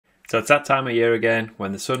So it's that time of year again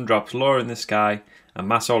when the sun drops lower in the sky and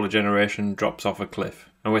mass solar generation drops off a cliff.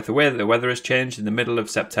 And with the way that the weather has changed in the middle of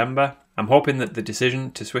September, I'm hoping that the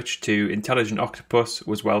decision to switch to Intelligent Octopus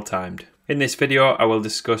was well timed. In this video I will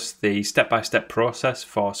discuss the step-by-step process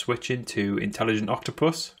for switching to Intelligent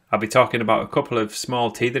Octopus. I'll be talking about a couple of small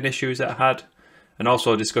teething issues that I had and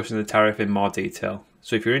also discussing the tariff in more detail.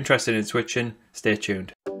 So if you're interested in switching, stay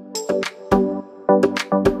tuned.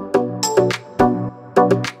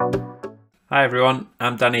 Hi everyone,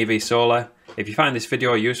 I'm Dan EV Solar. If you find this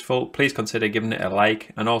video useful, please consider giving it a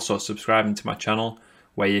like and also subscribing to my channel,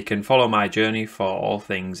 where you can follow my journey for all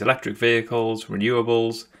things electric vehicles,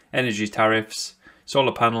 renewables, energy tariffs,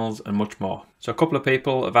 solar panels and much more. So a couple of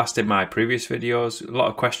people have asked in my previous videos a lot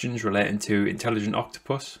of questions relating to Intelligent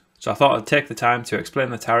Octopus. So I thought I'd take the time to explain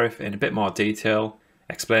the tariff in a bit more detail,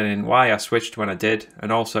 explaining why I switched when I did,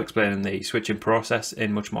 and also explaining the switching process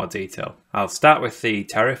in much more detail. I'll start with the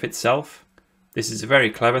tariff itself. This is a very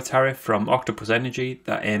clever tariff from Octopus Energy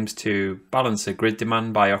that aims to balance the grid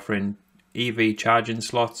demand by offering EV charging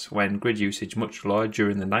slots when grid usage much lower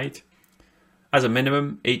during the night. As a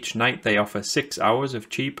minimum, each night they offer 6 hours of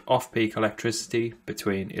cheap off-peak electricity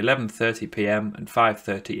between 11:30 PM and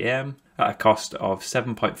 5:30 AM at a cost of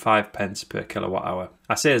 7.5 pence per kilowatt hour.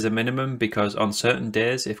 I say as a minimum because on certain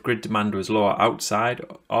days, if grid demand was lower outside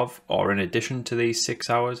of or in addition to these 6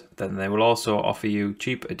 hours, then they will also offer you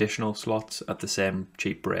cheap additional slots at the same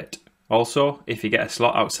cheap rate. Also, if you get a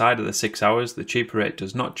slot outside of the 6 hours, the cheaper rate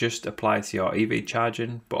does not just apply to your EV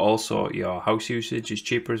charging, but also your house usage is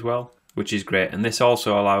cheaper as well, which is great. And this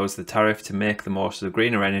also allows the tariff to make the most of the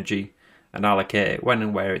greener energy and allocate it when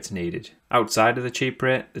and where it's needed. Outside of the cheap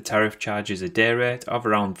rate, the tariff charges a day rate of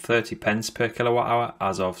around 30 pence per kilowatt hour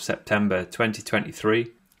as of September 2023,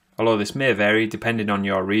 although this may vary depending on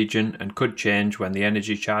your region and could change when the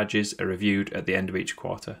energy charges are reviewed at the end of each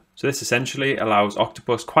quarter. So this essentially allows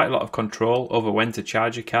Octopus quite a lot of control over when to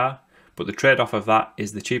charge a car, but the trade-off of that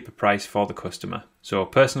is the cheaper price for the customer. So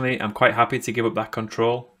personally, I'm quite happy to give up that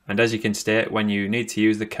control, and as you can state, when you need to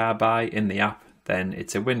use the car buy in the app, then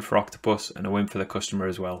it's a win for Octopus and a win for the customer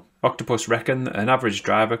as well. Octopus reckon that an average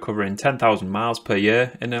driver covering 10,000 miles per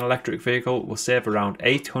year in an electric vehicle will save around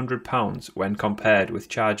 £800 when compared with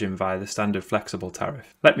charging via the standard flexible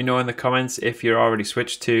tariff. Let me know in the comments if you're already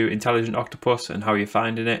switched to Intelligent Octopus and how you're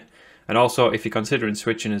finding it, and also if you're considering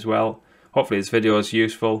switching as well. Hopefully this video is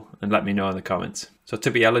useful and let me know in the comments. So to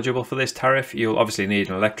be eligible for this tariff, you'll obviously need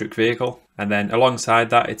an electric vehicle, and then alongside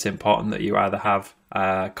that it's important that you either have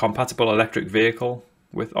a compatible electric vehicle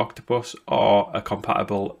with Octopus or a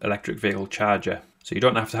compatible electric vehicle charger. So you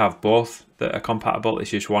don't have to have both that are compatible,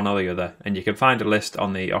 it's just one or the other, and you can find a list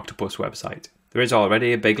on the Octopus website. There is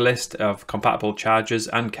already a big list of compatible chargers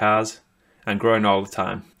and cars, and growing all the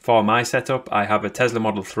time. For my setup, I have a Tesla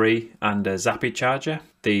Model 3 and a Zappi charger.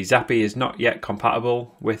 The Zappi is not yet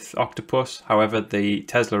compatible with Octopus, however the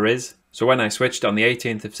Tesla is. So when I switched on the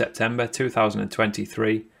 18th of September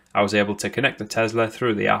 2023, I was able to connect the Tesla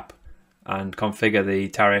through the app and configure the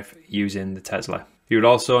tariff using the Tesla. You would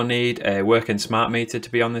also need a working smart meter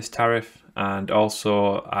to be on this tariff, and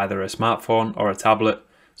also either a smartphone or a tablet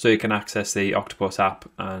so you can access the Octopus app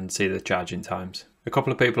and see the charging times. A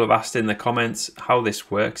couple of people have asked in the comments how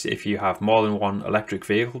this works if you have more than one electric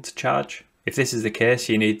vehicle to charge. If this is the case,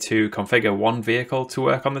 you need to configure one vehicle to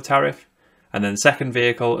work on the tariff, and then the second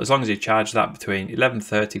vehicle, as long as you charge that between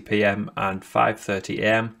 11:30 PM and 5:30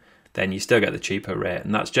 AM, then you still get the cheaper rate,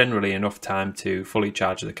 and that's generally enough time to fully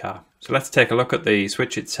charge the car. So let's take a look at the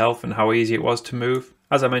switch itself and how easy it was to move.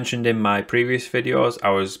 As I mentioned in my previous videos,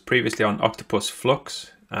 I was previously on OCTOPUS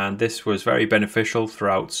FLUX, and this was very beneficial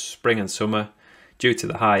throughout spring and summer due to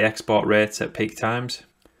the high export rates at peak times.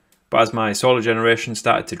 But as my solar generation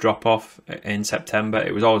started to drop off in September,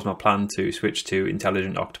 it was always my plan to switch to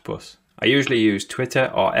Intelligent Octopus. I usually use Twitter,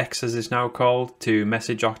 or X as it's now called, to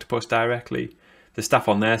message Octopus directly. The staff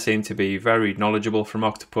on there seem to be very knowledgeable from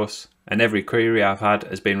Octopus, and every query I've had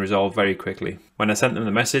has been resolved very quickly. When I sent them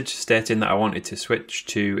the message stating that I wanted to switch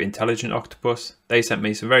to Intelligent Octopus, they sent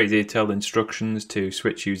me some very detailed instructions to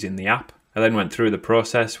switch using the app. I then went through the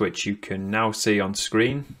process, which you can now see on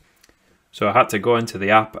screen. So I had to go into the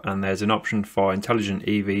app, and there's an option for intelligent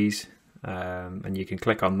EVs, and you can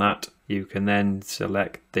click on that. You can then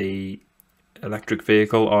select the electric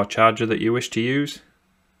vehicle or charger that you wish to use.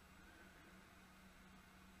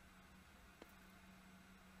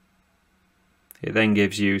 It then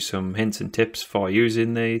gives you some hints and tips for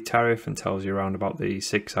using the tariff and tells you around about the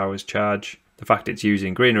 6 hours charge. The fact it's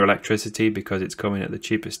using greener electricity because it's coming at the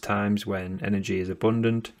cheapest times when energy is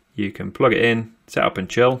abundant. You can plug it in, set up and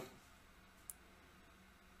chill.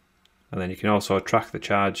 And then you can also track the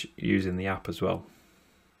charge using the app as well.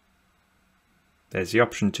 There's the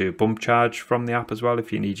option to bump charge from the app as well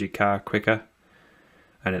if you need your car quicker.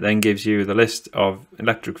 And it then gives you the list of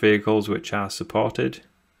electric vehicles which are supported.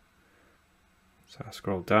 So I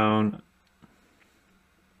scroll down.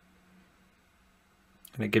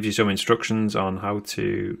 And it gives you some instructions on how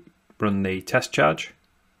to run the test charge.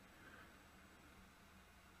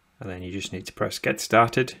 And then you just need to press get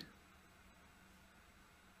started.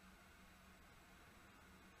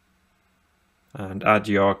 And add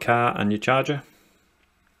your car and your charger.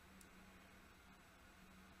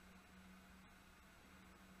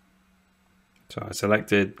 So I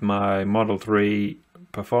selected my Model 3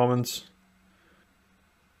 Performance.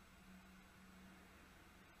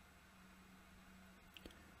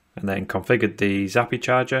 And then configured the Zappy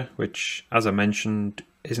charger, which, as I mentioned,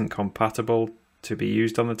 isn't compatible to be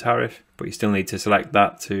used on the Tariff, but you still need to select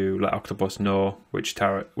that to let Octopus know which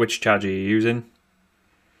charger you're using.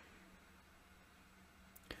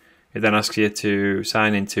 It then asks you to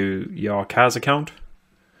sign into your car's account.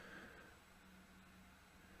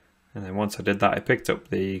 And then once I did that, I picked up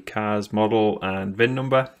the car's model and VIN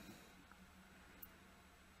number.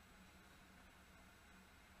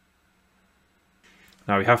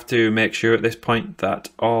 Now we have to make sure at this point that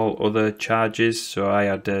all other charges, so I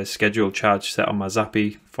had a scheduled charge set on my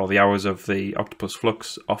Zappy for the hours of the OCTOPUS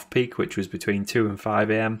FLUX off-peak, which was between 2 and 5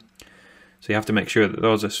 AM. So you have to make sure that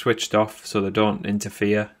those are switched off so they don't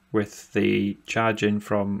interfere with the charging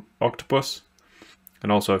from Octopus.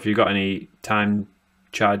 And also if you've got any time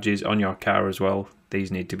charges on your car as well,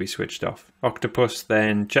 these need to be switched off. Octopus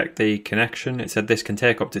then checked the connection. It said this can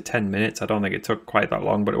take up to 10 minutes. I don't think it took quite that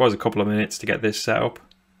long, but it was a couple of minutes to get this set up.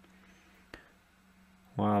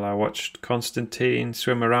 While I watched Constantine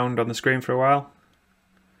swim around on the screen for a while.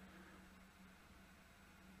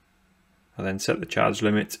 I then set the charge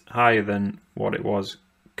limit higher than what it was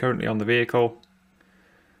currently on the vehicle.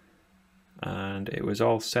 And it was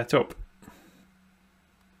all set up.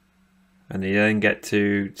 And you then get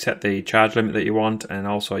to set the charge limit that you want, and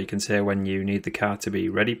also you can say when you need the car to be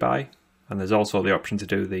ready by. And there's also the option to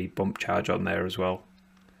do the bump charge on there as well.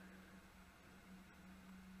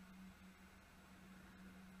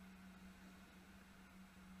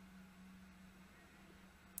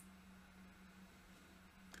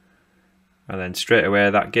 And then straight away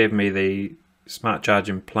that gave me the smart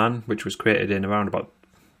charging plan, which was created in around about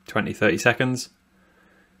 20-30 seconds.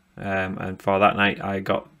 And for that night I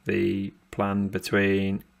got the plan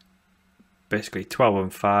between basically 12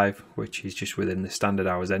 and 5, which is just within the standard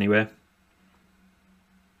hours anyway.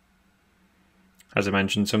 As I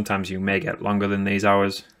mentioned, sometimes you may get longer than these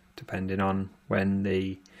hours depending on when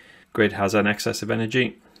the grid has an excess of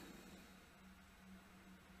energy.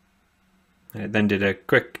 And it then did a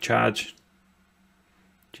quick charge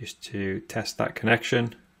just to test that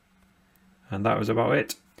connection, and that was about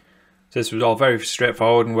it. So this was all very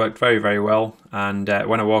straightforward and worked very, very well. And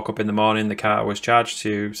when I woke up in the morning, the car was charged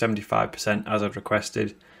to 75% as I'd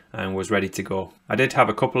requested and was ready to go. I did have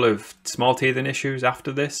a couple of small teething issues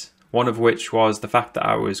after this, one of which was the fact that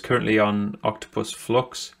I was currently on OCTOPUS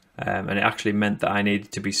FLUX, and it actually meant that I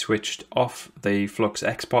needed to be switched off the Flux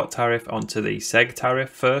export tariff onto the SEG tariff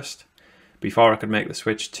first before I could make the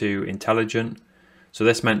switch to Intelligent. So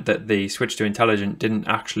this meant that the switch to Intelligent didn't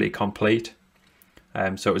actually complete.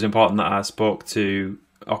 So it was important that I spoke to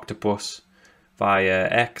Octopus via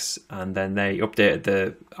X, and then they updated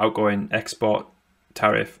the outgoing export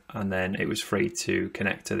tariff, and then it was free to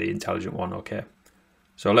connect to the Intelligent one. Okay.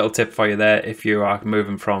 So a little tip for you there: if you are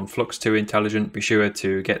moving from Flux to Intelligent, be sure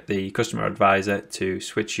to get the customer advisor to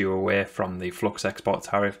switch you away from the Flux export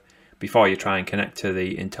tariff before you try and connect to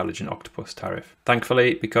the Intelligent Octopus tariff.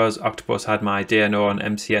 Thankfully, because Octopus had my DNO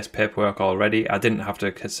and MCS paperwork already, I didn't have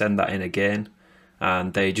to send that in again.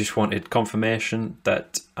 And they just wanted confirmation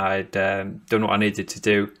that I'd done what I needed to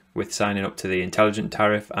do with signing up to the Intelligent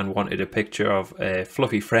tariff, and wanted a picture of a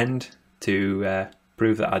fluffy friend to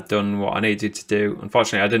prove that I'd done what I needed to do.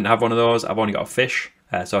 Unfortunately, I didn't have one of those. I've only got a fish,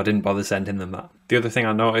 so I didn't bother sending them that. The other thing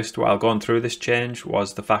I noticed while going through this change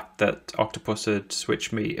was the fact that Octopus had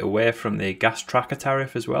switched me away from the gas tracker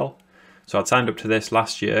tariff as well. So I'd signed up to this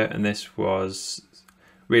last year, and this was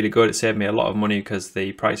really good. It saved me a lot of money because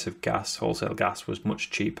the price of gas, wholesale gas, was much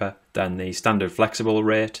cheaper than the standard flexible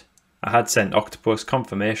rate. I had sent Octopus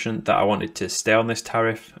confirmation that I wanted to stay on this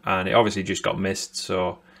tariff, and it obviously just got missed,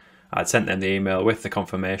 so I'd sent them the email with the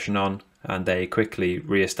confirmation on, and they quickly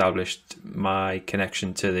re-established my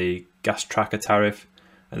connection to the gas tracker tariff,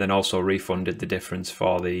 and then also refunded the difference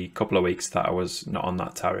for the couple of weeks that I was not on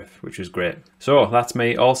that tariff, which was great. So that's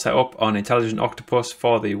me all set up on Intelligent Octopus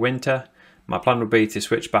for the winter. My plan would be to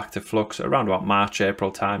switch back to Flux around about March,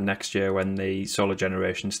 April time next year when the solar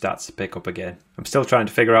generation starts to pick up again. I'm still trying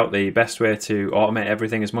to figure out the best way to automate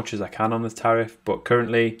everything as much as I can on the Tariff, but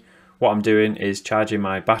currently what I'm doing is charging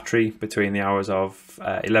my battery between the hours of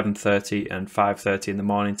 11:30 and 5:30 in the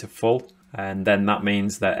morning to full. And then that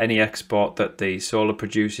means that any export that the solar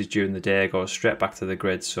produces during the day goes straight back to the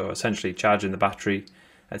grid. So essentially charging the battery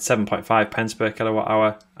at 7.5 pence per kilowatt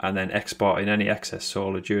hour and then exporting any excess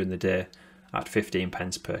solar during the day at 15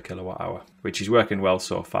 pence per kilowatt hour, which is working well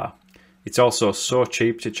so far. It's also so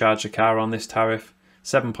cheap to charge a car on this tariff,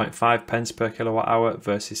 7.5 pence per kilowatt hour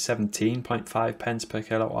versus 17.5 pence per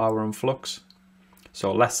kilowatt hour on Flux,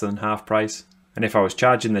 so less than half price. And if I was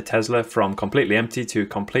charging the Tesla from completely empty to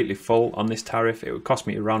completely full on this tariff, it would cost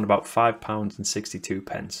me around about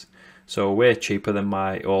 £5.62, so way cheaper than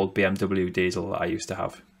my old BMW diesel that I used to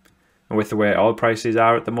have. And with the way oil prices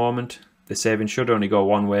are at the moment, the savings should only go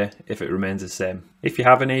one way if it remains the same. If you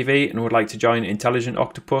have an EV and would like to join Intelligent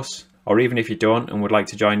Octopus, or even if you don't and would like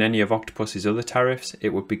to join any of Octopus's other tariffs,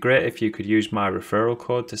 it would be great if you could use my referral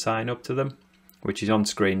code to sign up to them, which is on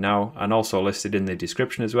screen now and also listed in the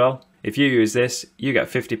description as well. If you use this, you get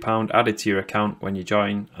 £50 added to your account when you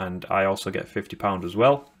join, and I also get £50 as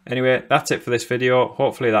well. Anyway, that's it for this video.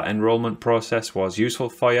 Hopefully that enrollment process was useful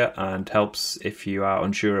for you and helps if you are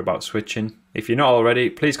unsure about switching. If you're not already,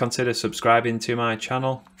 please consider subscribing to my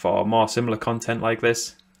channel for more similar content like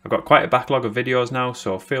this. I've got quite a backlog of videos now,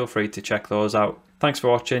 so feel free to check those out. Thanks for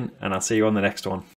watching, and I'll see you on the next one.